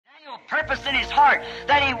Purpose in his heart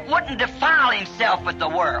that he wouldn't defile himself with the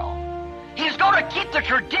world. He's going to keep the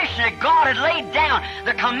tradition that God had laid down,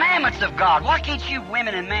 the commandments of God. Why can't you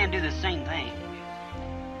women and men do the same thing?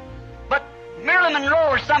 But Marilyn Monroe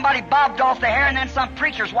or somebody bobbed off the hair, and then some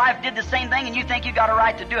preacher's wife did the same thing, and you think you got a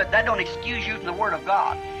right to do it. That don't excuse you from the Word of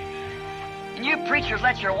God. And you preachers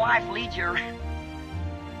let your wife lead your...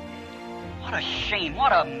 What a shame.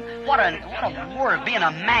 What a word, being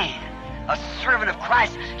a man. A servant of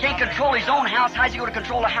Christ can't control his own house. How's he going to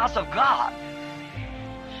control the house of God?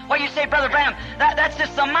 Well, you say, Brother Branham, that's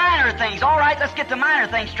just the minor things. All right, let's get the minor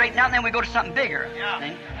things straightened out, and then we go to something bigger. Yeah.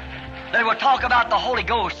 Then we'll talk about the Holy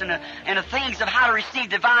Ghost and the things of how to receive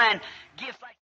divine gifts.